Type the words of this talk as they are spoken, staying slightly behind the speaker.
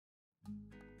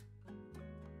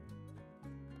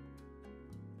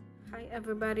Hi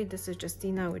everybody, this is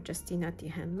Justina with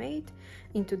JustynaThandMade.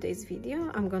 In today's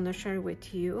video, I'm gonna share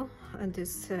with you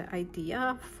this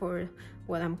idea for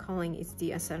what I'm calling is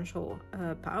the essential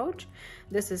pouch.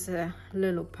 This is a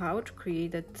little pouch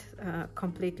created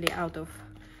completely out of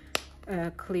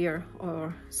clear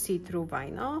or see-through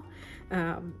vinyl.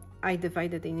 I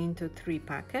divided it into 3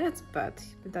 packets, but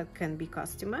that can be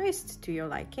customized to your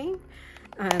liking.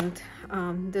 And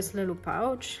this little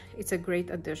pouch, it's a great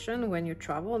addition when you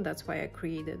travel. That's why I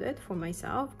created it for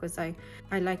myself, because I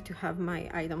like to have my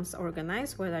items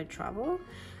organized while I travel.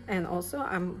 And also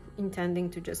I'm intending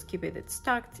to just keep it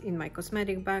stacked in my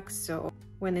cosmetic bags, so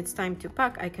when it's time to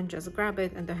pack I can just grab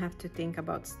it and don't have to think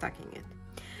about stacking it.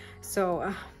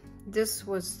 So this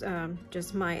was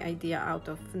just my idea out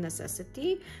of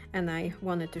necessity, and I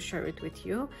wanted to share it with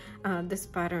you. This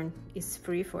pattern is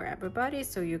free for everybody,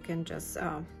 so you can just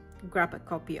grab a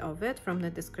copy of it from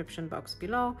the description box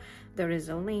below. There is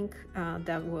a link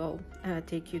that will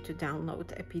take you to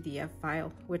download a PDF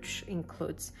file, which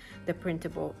includes the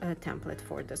printable template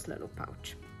for this little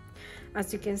pouch.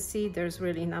 As you can see, there's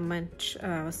really not much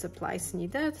supplies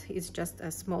needed. It's just a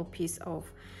small piece of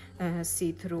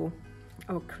see-through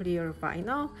or clear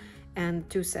vinyl and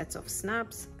 2 sets of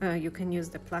snaps. You can use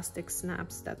the plastic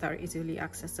snaps that are easily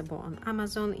accessible on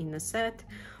Amazon in a set,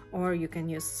 or you can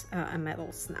use a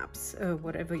metal snaps,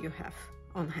 whatever you have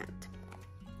on hand.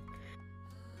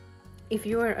 If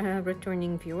you are a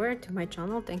returning viewer to my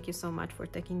channel, thank you so much for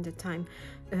taking the time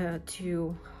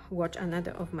to watch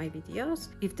another of my videos.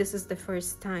 If this is the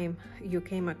first time you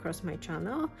came across my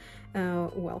channel,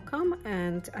 welcome,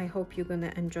 and I hope you're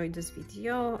gonna enjoy this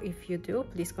video. If you do,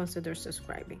 please consider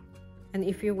subscribing. And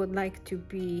if you would like to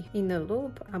be in a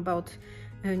loop about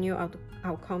new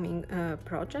upcoming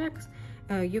projects,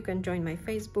 you can join my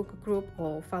Facebook group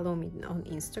or follow me on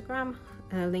Instagram.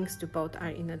 Links to both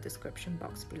are in the description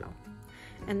box below.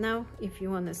 And now, if you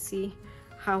want to see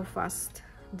how fast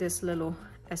this little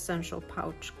essential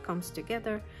pouch comes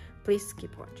together, please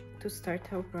keep watching. To start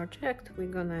our project,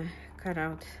 we're gonna cut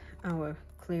out our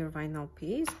clear vinyl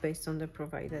piece based on the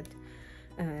provided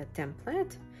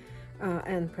template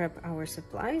and prep our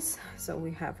supplies. So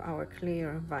we have our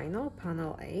clear vinyl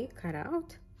panel A cut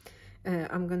out.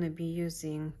 I'm gonna be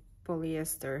using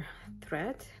polyester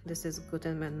thread. This is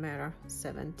Gutenberg Mera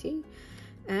 70,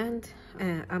 and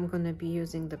I'm gonna be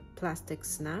using the plastic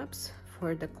snaps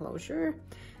for the closure,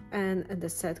 and the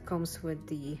set comes with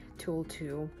the tool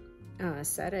to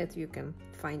set it. You can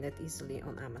find it easily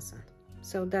on Amazon.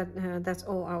 So that's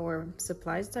all our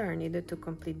supplies that are needed to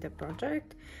complete the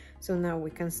project. So now we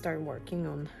can start working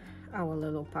on our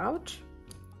little pouch.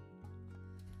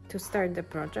 To start the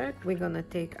project, we're gonna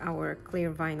take our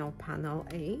clear vinyl panel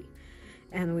A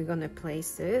and we're gonna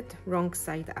place it wrong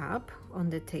side up on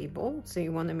the table. So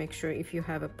you wanna make sure if you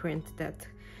have a print that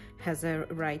has a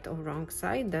right or wrong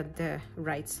side, that the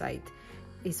right side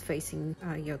is facing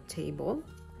your table.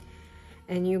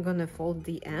 And you're gonna fold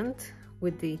the end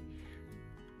with the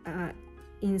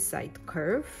inside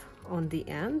curve on the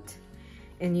end,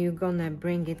 and you're gonna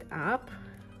bring it up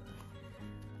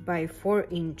by 4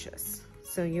 inches.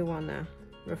 So you wanna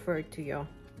refer to your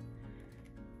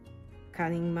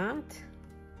cutting mat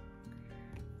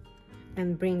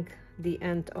and bring the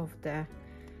end of the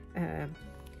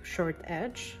short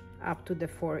edge up to the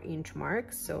 4-inch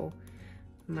mark. So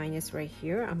mine is right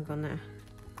here. I'm gonna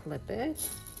clip it.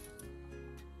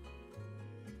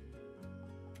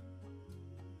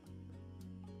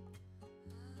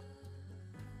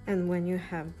 And when you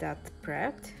have that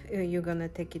prepped, you're gonna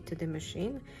take it to the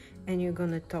machine and you're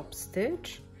gonna top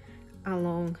stitch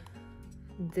along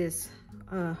this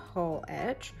whole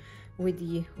edge with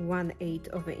the 1/8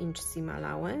 of an inch seam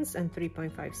allowance and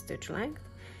 3.5 stitch length.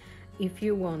 If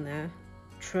you wanna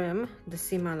trim the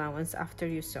seam allowance after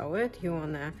you sew it, you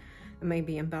wanna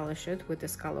maybe embellish it with a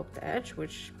scalloped edge,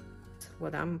 which is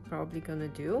what I'm probably gonna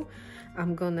do.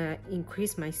 I'm gonna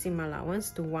increase my seam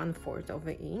allowance to 1/4 of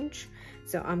an inch.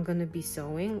 So I'm gonna be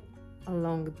sewing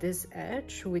along this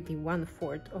edge with the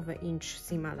 1/4 of an inch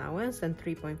seam allowance and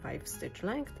 3.5 stitch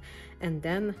length, and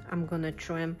then I'm gonna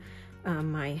trim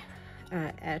my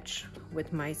edge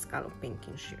with my scallop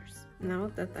pinking shears. Now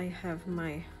that I have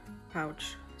my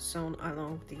pouch sewn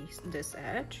along this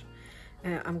edge,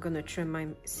 I'm gonna trim my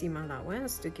seam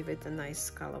allowance to give it a nice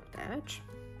scalloped edge.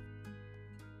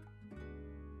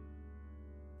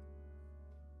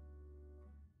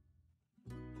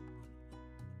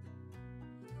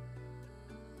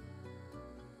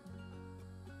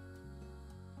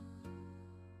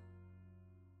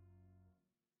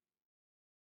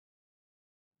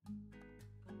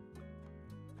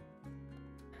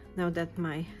 Now that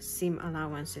my seam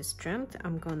allowance is trimmed,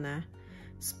 I'm gonna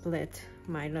split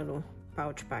my little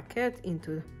pouch packet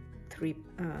into 3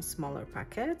 smaller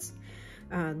packets.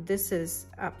 This is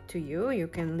up to you. You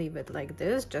can leave it like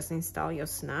this, just install your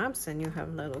snaps and you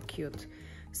have little cute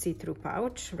see-through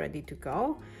pouch ready to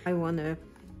go. I want to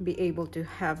be able to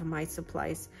have my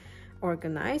supplies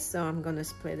organized, so I'm gonna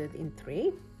split it in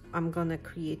 3. I'm gonna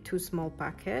create 2 small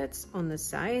packets on the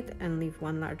side and leave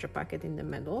 1 larger packet in the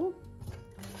middle.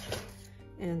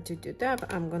 And to do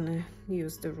that, I'm gonna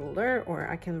use the ruler, or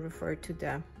I can refer to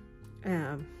the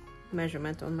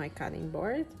measurement on my cutting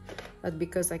board. But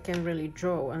because I can't really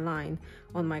draw a line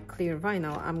on my clear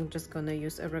vinyl, I'm just gonna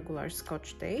use a regular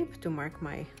Scotch tape to mark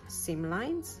my seam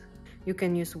lines. You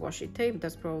can use washi tape,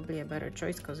 that's probably a better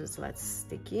choice because it's less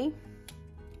sticky.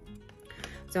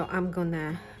 So I'm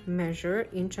gonna measure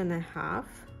 1.5 inches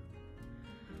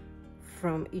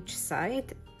from each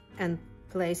side and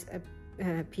place a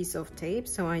piece of tape,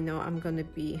 so I know I'm gonna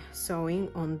be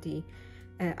sewing on the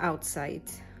outside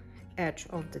edge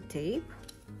of the tape.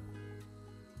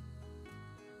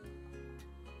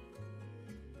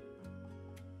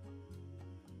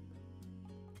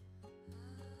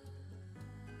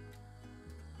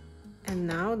 And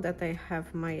now that I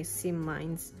have my seam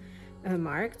lines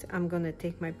marked, I'm gonna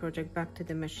take my project back to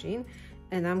the machine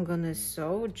and I'm gonna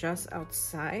sew just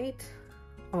outside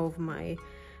of my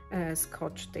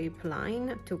Scotch tape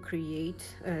line to create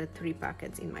 3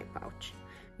 packets in my pouch.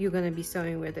 You're gonna be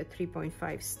sewing with a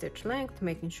 3.5 stitch length,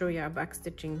 making sure you are back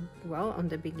stitching well on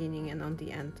the beginning and on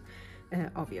the end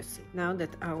of your seam. Now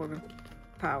that our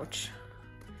pouch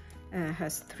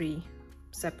has 3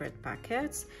 separate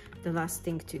packets, the last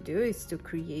thing to do is to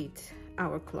create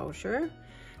our closure.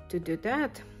 To do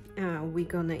that, we're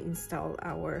gonna install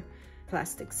our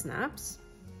plastic snaps.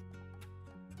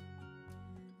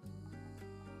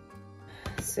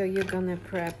 So you're gonna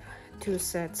prep 2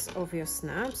 sets of your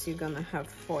snaps. You're gonna have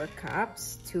 4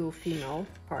 caps, 2 female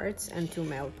parts and 2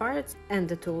 male parts, and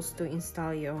the tools to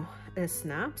install your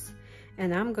snaps.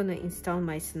 And I'm gonna install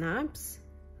my snaps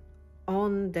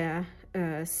on the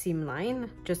seam line,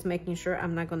 just making sure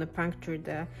I'm not gonna puncture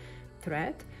the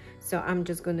thread. So I'm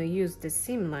just gonna use the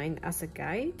seam line as a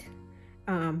guide,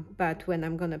 but when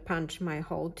I'm gonna punch my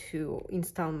hole to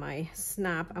install my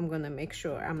snap, I'm gonna make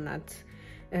sure I'm not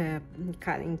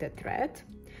cutting the thread.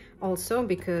 Also,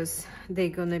 because they're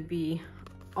gonna be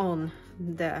on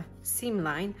the seam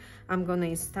line, I'm gonna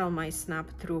install my snap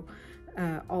through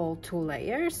all 2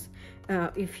 layers.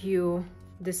 If you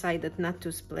decided not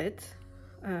to split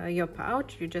your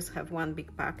pouch, you just have 1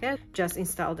 big packet, just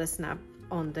install the snap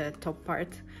on the top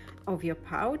part of your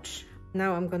pouch.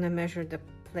 Now I'm gonna measure the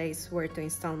place where to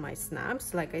install my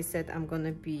snaps. Like I said, I'm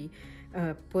gonna be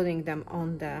putting them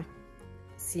on the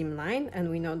seam line, and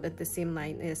we know that the seam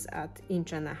line is at 1.5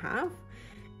 inches,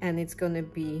 and it's gonna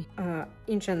be 1.5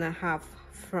 inches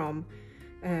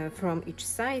from each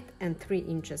side and 3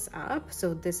 inches up.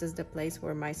 So this is the place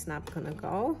where my snap gonna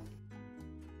go.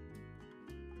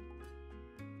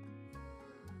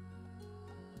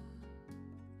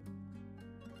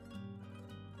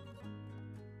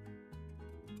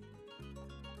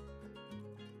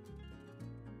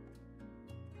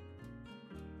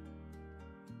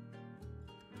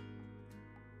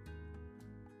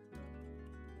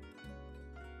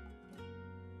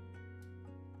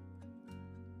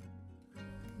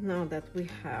 Now that we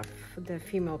have the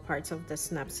female parts of the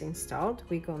snaps installed,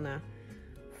 we're gonna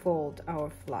fold our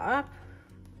flap,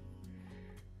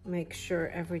 make sure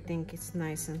everything is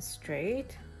nice and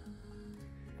straight,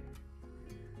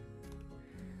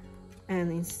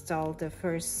 and install the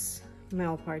first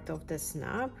male part of the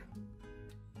snap.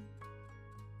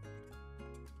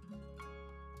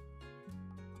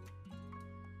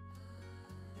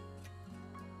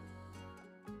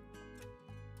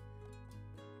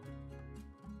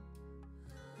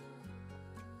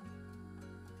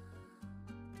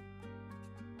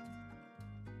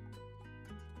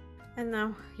 And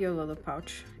now your little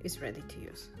pouch is ready to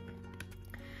use.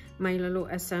 My little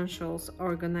essentials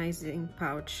organizing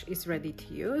pouch is ready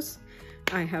to use.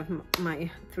 I have my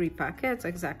 3 packets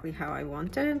exactly how I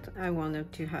wanted. I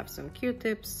wanted to have some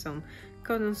Q-tips, some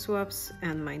cotton swabs,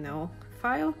 and my nail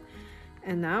file.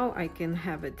 And now I can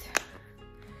have it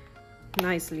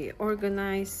nicely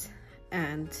organized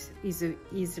and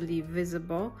easily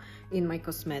visible in my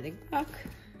cosmetic bag.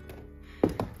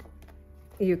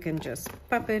 You can just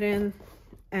pop it in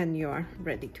and you're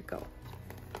ready to go.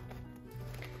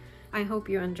 I hope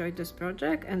you enjoyed this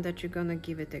project and that you're gonna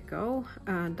give it a go.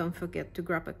 Don't forget to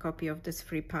grab a copy of this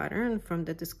free pattern from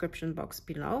the description box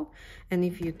below, and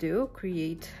if you do,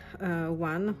 create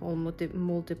one or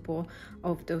multiple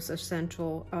of those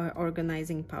essential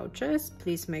organizing pouches.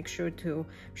 Please make sure to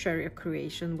share your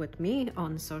creation with me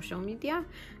on social media.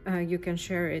 You can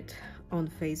share it on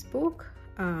Facebook,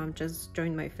 just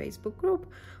join my Facebook group,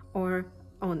 or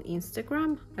on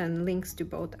Instagram, and links to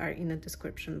both are in the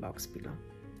description box below.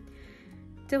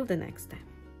 Till the next time.